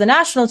terms of the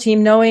national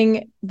team,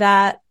 knowing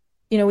that,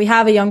 we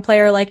have a young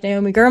player like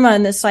Naomi Girma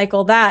in this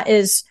cycle that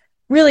is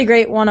really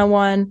great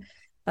one-on-one,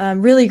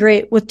 really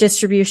great with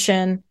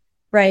distribution,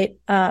 right?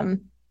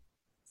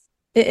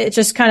 It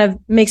just kind of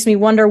makes me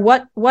wonder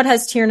what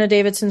has Tierna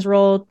Davidson's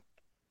role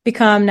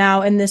become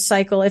now in this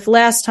cycle? If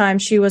last time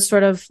she was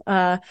sort of,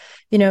 coming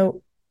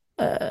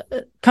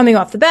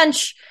off the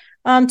bench,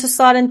 to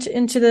slot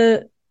into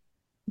the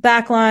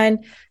back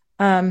line.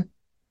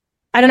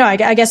 I don't know.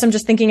 I guess I'm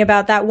just thinking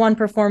about that one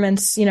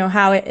performance,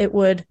 how it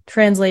would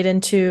translate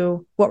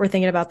into what we're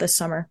thinking about this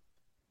summer.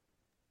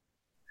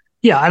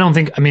 Yeah,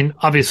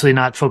 obviously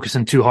not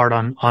focusing too hard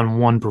on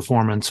one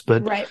performance,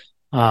 but, right.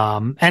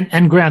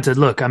 And granted,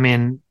 look,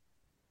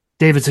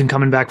 Davidson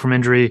coming back from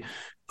injury,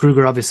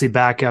 Kruger obviously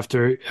back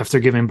after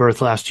giving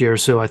birth last year.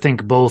 So I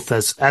think both,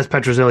 as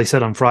Petrozelli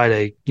said on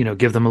Friday,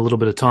 give them a little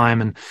bit of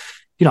time. And,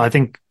 I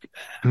think,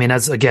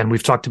 as again,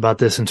 we've talked about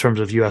this in terms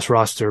of U.S.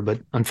 roster, but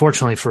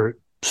unfortunately for,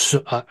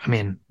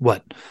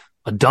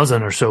 a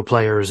dozen or so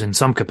players in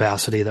some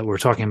capacity that we're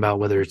talking about,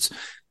 whether it's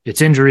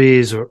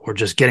injuries or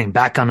just getting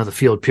back onto the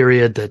field,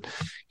 period, that,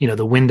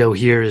 the window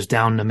here is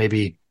down to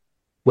maybe,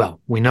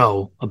 we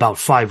know about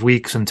 5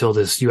 weeks until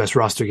this U.S.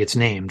 roster gets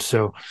named.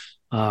 So,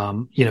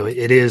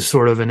 it is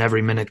sort of an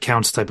every minute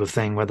counts type of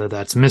thing, whether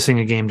that's missing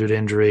a game due to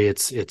injury,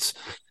 it's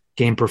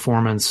game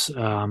performance.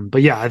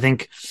 But yeah, I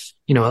think,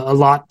 a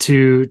lot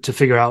to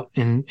figure out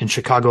in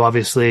Chicago,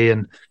 obviously.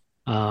 And,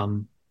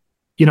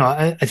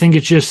 I think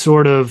it's just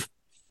sort of,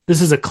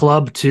 this is a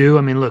club too.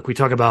 Look, we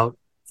talk about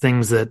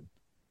things that,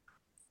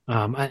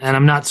 and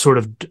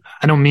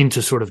I don't mean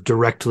to sort of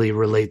directly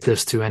relate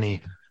this to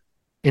any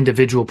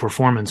individual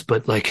performance,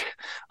 but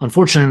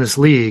unfortunately in this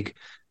league,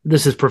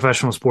 this is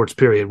professional sports,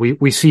 period.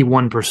 We see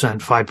 1%,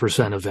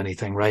 5% of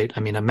anything, right? I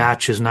mean, a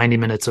match is 90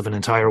 minutes of an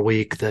entire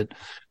week that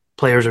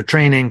players are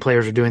training,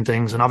 players are doing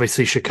things. And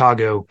obviously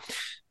Chicago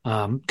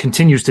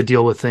continues to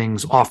deal with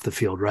things off the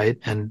field, right?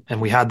 And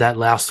we had that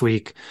last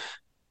week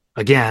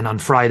again on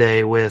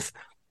Friday with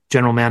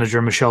general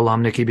manager Michelle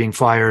Lomnicki being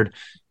fired,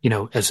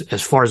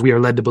 as far as we are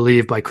led to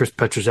believe by Chris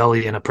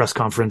Petrozelli in a press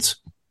conference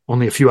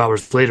only a few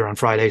hours later on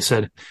Friday,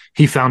 said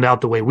he found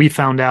out the way we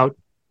found out.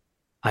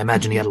 I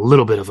imagine he had a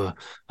little bit of a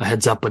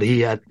heads up, but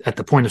he at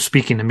the point of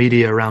speaking to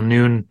media around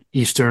noon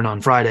Eastern on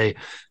Friday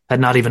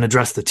had not even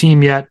addressed the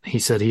team yet. He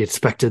said he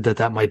expected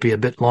that might be a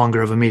bit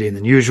longer of a meeting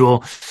than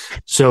usual.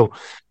 So,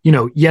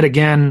 yet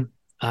again,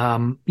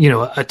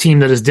 a team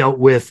that has dealt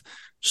with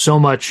so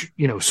much,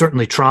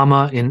 certainly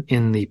trauma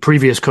in the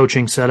previous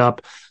coaching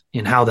setup,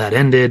 in how that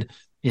ended,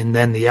 and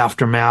then the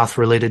aftermath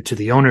related to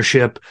the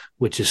ownership,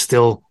 which is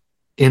still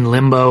in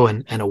limbo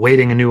and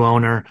awaiting a new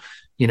owner,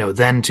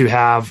 then to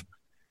have,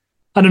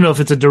 I don't know if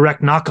it's a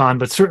direct knock on,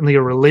 but certainly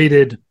a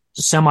related,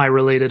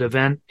 semi-related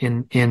event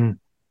in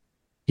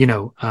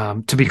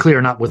to be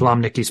clear, not with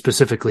Lomnicki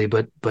specifically,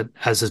 but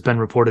as has been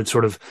reported,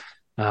 sort of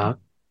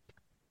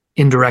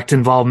indirect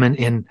involvement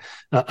in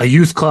a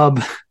youth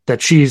club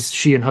that she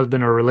and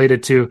husband are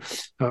related to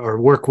or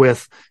work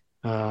with,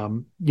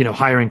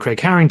 hiring Craig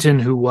Harrington,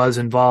 who was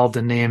involved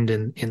and named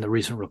in the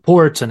recent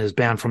reports and is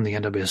banned from the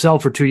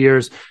NWSL for 2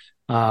 years.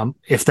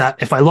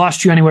 If I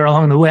lost you anywhere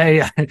along the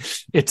way,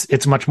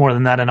 it's much more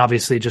than that. And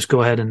obviously just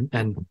go ahead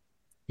and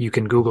you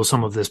can Google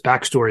some of this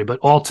backstory, but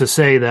all to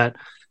say that,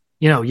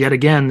 yet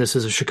again, this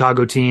is a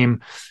Chicago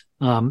team.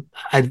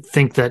 I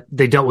think that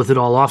they dealt with it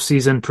all off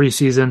season,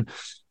 preseason,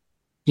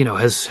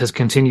 has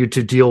continued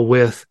to deal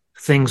with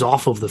things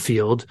off of the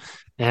field.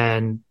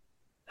 And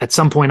at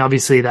some point,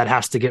 obviously that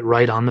has to get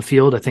right on the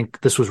field. I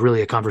think this was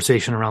really a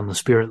conversation around the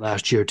Spirit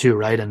last year too,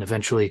 right? And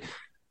eventually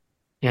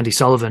Andy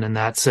Sullivan and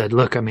that said,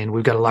 look, I mean,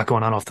 we've got a lot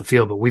going on off the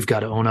field, but we've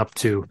got to own up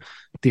to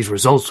these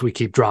results we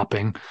keep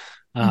dropping.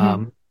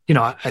 I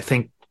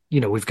think,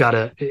 we've got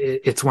to,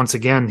 it's once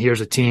again,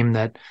 here's a team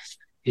that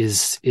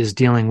is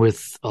dealing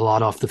with a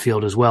lot off the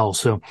field as well.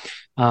 So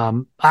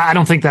I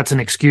don't think that's an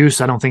excuse.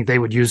 I don't think they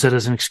would use it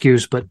as an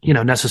excuse, but,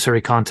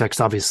 necessary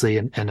context, obviously,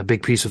 and a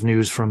big piece of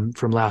news from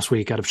last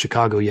week out of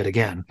Chicago yet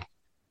again.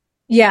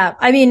 Yeah.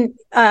 I mean,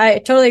 I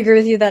totally agree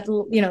with you that,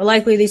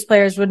 likely these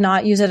players would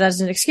not use it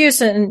as an excuse,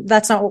 and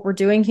that's not what we're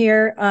doing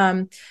here.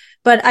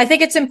 But I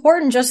think it's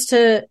important just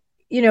to,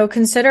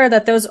 consider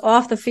that those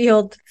off the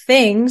field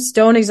things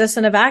don't exist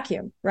in a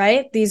vacuum,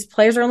 right? These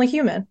players are only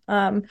human.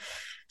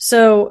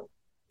 So,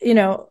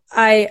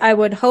 I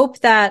would hope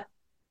that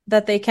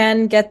they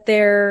can get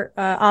their,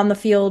 on the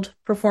field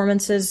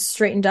performances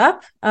straightened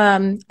up.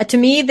 To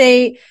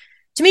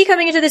me,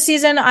 coming into the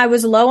season, I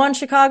was low on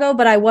Chicago,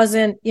 but I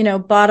wasn't,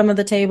 bottom of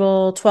the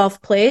table,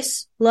 12th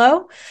place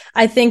low.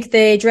 I think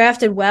they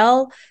drafted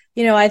well.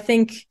 I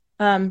think,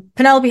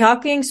 Penelope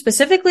Hawking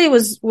specifically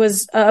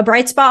was a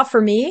bright spot for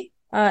me,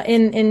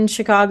 in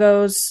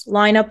Chicago's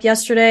lineup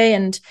yesterday.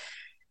 And,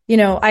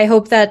 I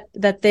hope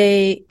that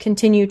they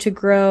continue to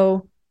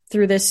grow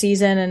through this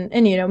season.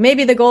 And,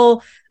 maybe the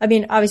goal, I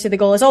mean, obviously the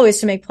goal is always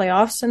to make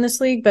playoffs in this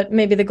league, but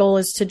maybe the goal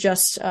is to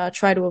just,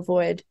 try to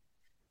avoid,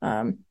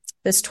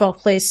 this 12th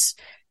place,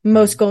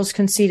 most goals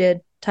conceded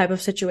type of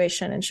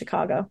situation in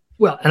Chicago.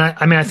 Well,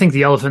 and I think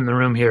the elephant in the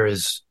room here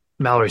is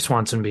Mallory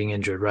Swanson being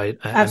injured, right?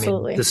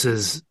 Absolutely. I mean,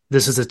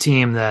 this is a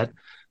team that,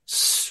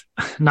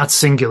 not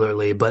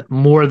singularly, but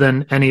more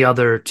than any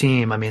other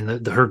team. I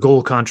mean, her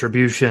goal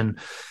contribution,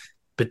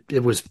 but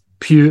it was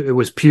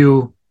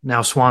Pugh.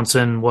 Now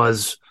Swanson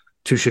was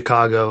to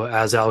Chicago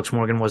as Alex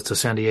Morgan was to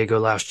San Diego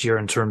last year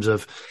in terms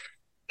of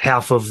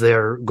half of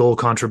their goal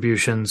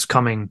contributions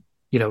coming,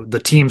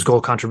 the team's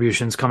goal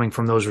contributions coming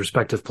from those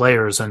respective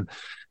players. And,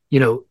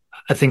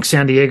 I think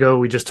San Diego,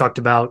 we just talked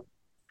about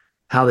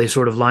how they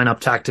sort of line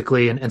up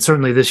tactically. And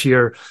certainly this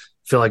year, I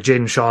feel like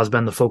Jaden Shaw has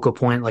been the focal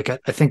point. Like,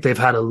 I think they've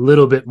had a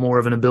little bit more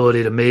of an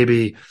ability to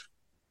maybe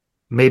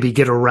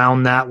get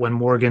around that when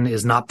Morgan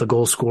is not the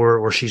goal scorer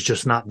or she's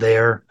just not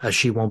there, as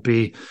she won't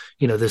be,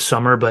 this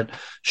summer. But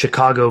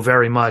Chicago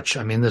very much,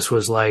 I mean, this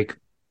was like,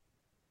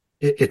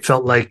 it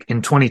felt like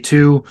in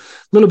 22, a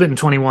little bit in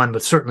 21,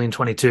 but certainly in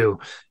 22,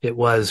 it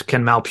was,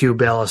 can Mal Pugh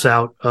bail us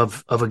out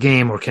of a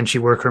game, or can she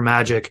work her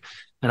magic?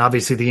 And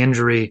obviously the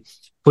injury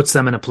puts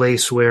them in a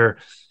place where,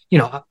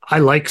 I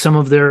like some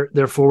of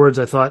their forwards.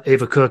 I thought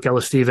Ava Cook,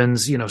 Ella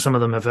Stevens, some of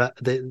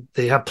them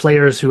they have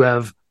players who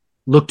have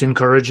looked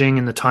encouraging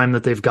in the time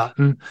that they've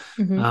gotten.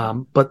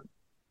 Mm-hmm. But,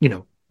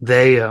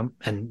 they,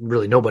 and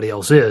really nobody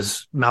else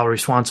is, Mallory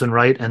Swanson,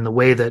 right? And the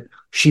way that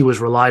she was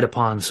relied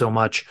upon so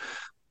much,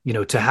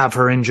 to have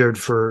her injured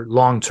for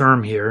long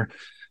term here,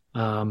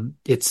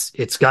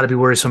 it's got to be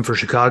worrisome for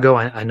Chicago.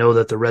 I know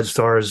that the Red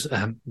Stars,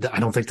 I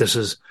don't think this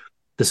is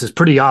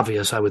pretty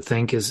obvious. I would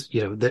think is,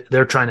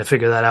 they're trying to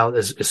figure that out.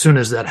 As soon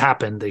as that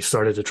happened, they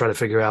started to try to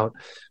figure out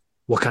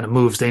what kind of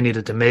moves they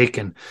needed to make.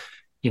 And,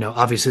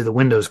 obviously the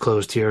window's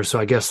closed here. So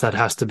I guess that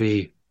has to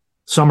be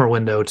summer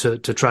window to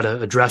try to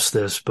address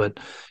this. But,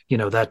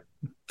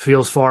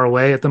 feels far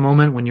away at the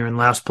moment when you're in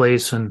last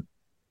place and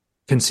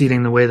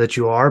conceding the way that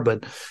you are.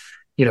 But,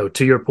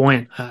 to your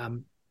point,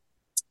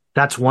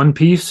 that's one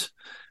piece.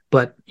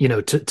 But,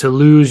 to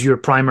lose your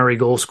primary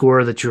goal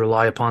scorer that you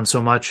rely upon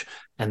so much,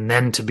 and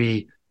then to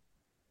be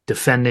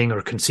defending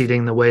or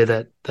conceding the way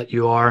that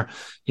you are,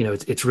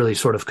 it's really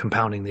sort of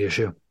compounding the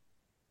issue.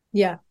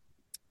 Yeah,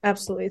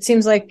 absolutely. It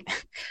seems like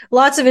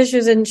lots of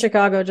issues in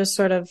Chicago just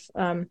sort of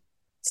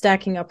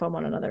stacking up on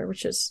one another,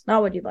 which is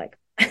not what you'd like.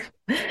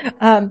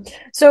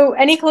 So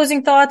any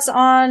closing thoughts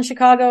on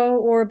Chicago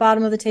or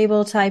bottom of the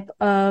table type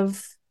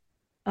of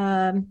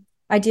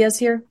ideas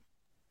here?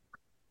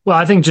 Well,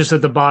 I think just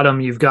at the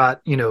bottom, you've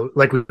got,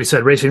 like we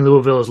said, Racing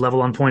Louisville is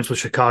level on points with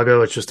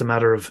Chicago. It's just a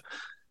matter of,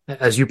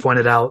 as you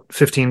pointed out,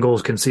 15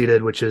 goals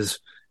conceded, which is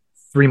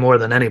 3 more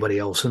than anybody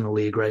else in the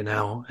league right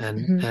now.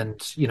 And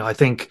I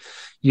think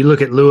you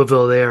look at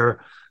Louisville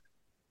there,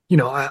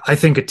 I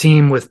think a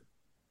team with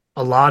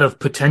a lot of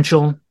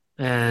potential,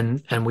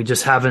 and we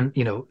just haven't,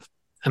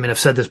 I've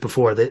said this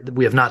before,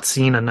 we have not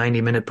seen a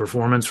 90-minute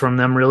performance from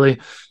them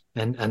really.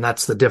 And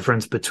that's the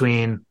difference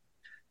between,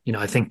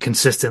 I think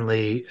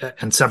consistently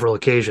and several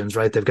occasions,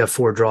 right? They've got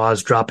 4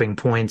 draws, dropping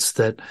points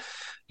that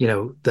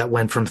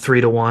went from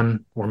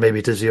 3-1 or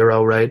maybe to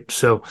 0, right?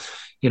 So,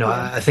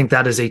 I think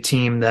that is a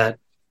team that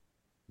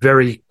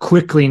very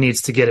quickly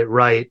needs to get it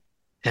right.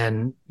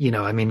 And,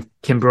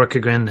 Kim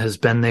Brookhagen has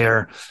been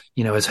there,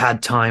 has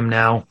had time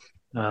now,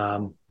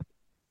 and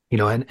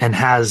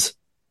has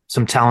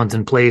some talent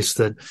in place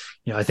that,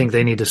 I think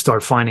they need to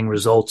start finding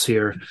results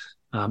here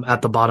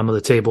at the bottom of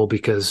the table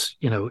because,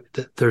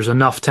 there's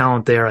enough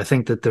talent there. I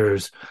think that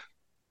there's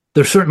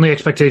certainly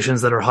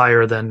expectations that are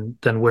higher than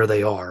where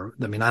they are.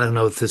 I don't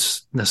know if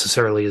this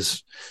necessarily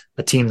is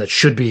a team that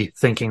should be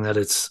thinking that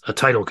it's a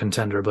title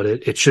contender, but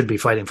it should be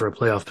fighting for a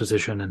playoff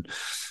position. And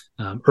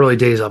early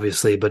days,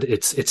 obviously, but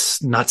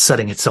it's not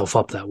setting itself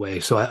up that way.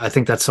 So I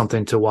think that's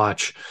something to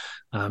watch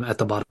at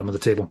the bottom of the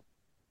table.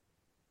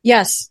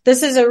 Yes,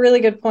 this is a really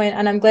good point,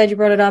 and I'm glad you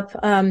brought it up.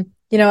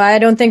 I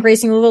don't think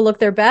Racing Louisville looked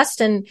their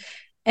best, and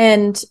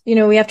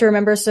we have to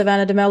remember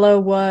Savannah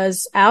DeMello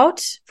was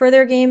out for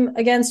their game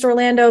against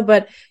Orlando,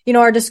 but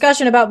our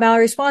discussion about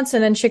Mallory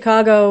Swanson and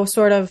Chicago,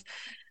 sort of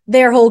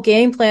their whole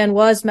game plan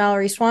was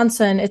Mallory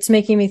Swanson. It's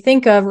making me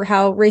think of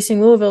how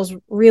Racing Louisville's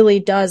really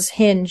does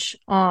hinge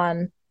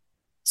on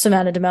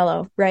Savannah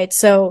DeMello, right?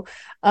 So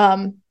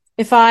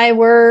if I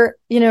were,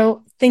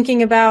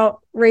 thinking about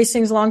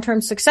Racing's long-term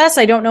success,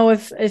 I don't know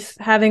if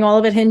having all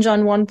of it hinge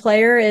on one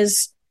player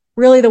is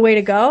really the way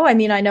to go. I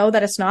know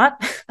that it's not,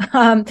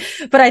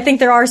 but I think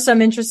there are some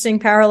interesting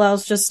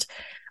parallels just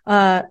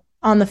on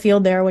the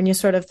field there when you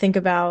sort of think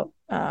about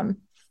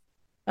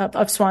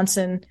of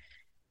Swanson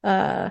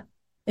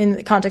in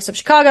the context of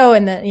Chicago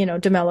and then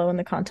DeMello in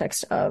the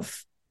context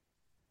of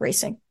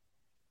Racing.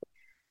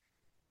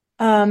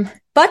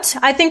 But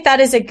I think that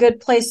is a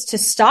good place to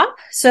stop.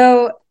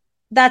 So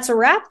that's a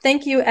wrap.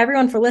 Thank you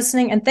everyone for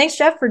listening. And thanks,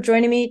 Jeff, for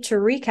joining me to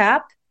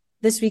recap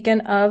this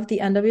weekend of the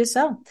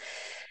NWSL.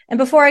 And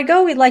before I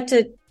go, we'd like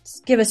to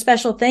give a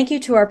special thank you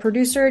to our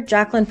producer,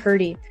 Jacqueline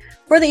Purdy.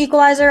 For The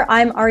Equalizer,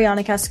 I'm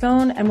Ariana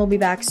Cascone, and we'll be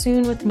back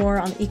soon with more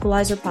on the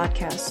Equalizer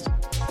podcast.